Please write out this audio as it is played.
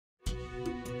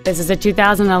This is a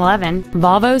 2011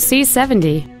 Volvo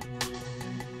C70.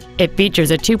 It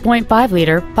features a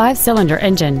 2.5-liter 5-cylinder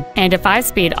engine and a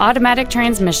 5-speed automatic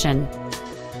transmission.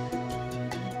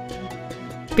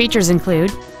 Features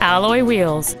include alloy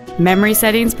wheels, memory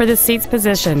settings for the seat's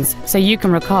positions so you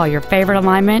can recall your favorite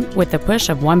alignment with the push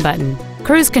of one button,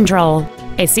 cruise control,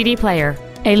 a CD player,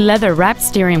 a leather-wrapped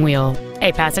steering wheel,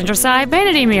 a passenger side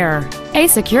vanity mirror, a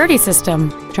security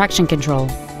system, traction control,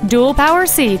 dual power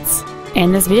seats,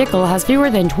 and this vehicle has fewer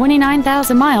than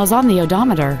 29,000 miles on the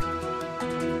odometer.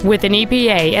 With an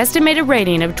EPA estimated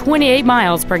rating of 28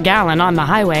 miles per gallon on the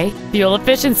highway, fuel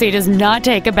efficiency does not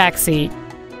take a backseat.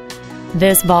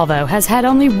 This Volvo has had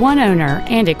only one owner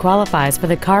and it qualifies for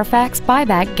the Carfax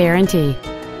buyback guarantee.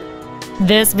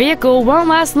 This vehicle won't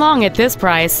last long at this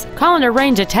price. Call and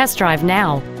arrange a test drive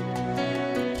now.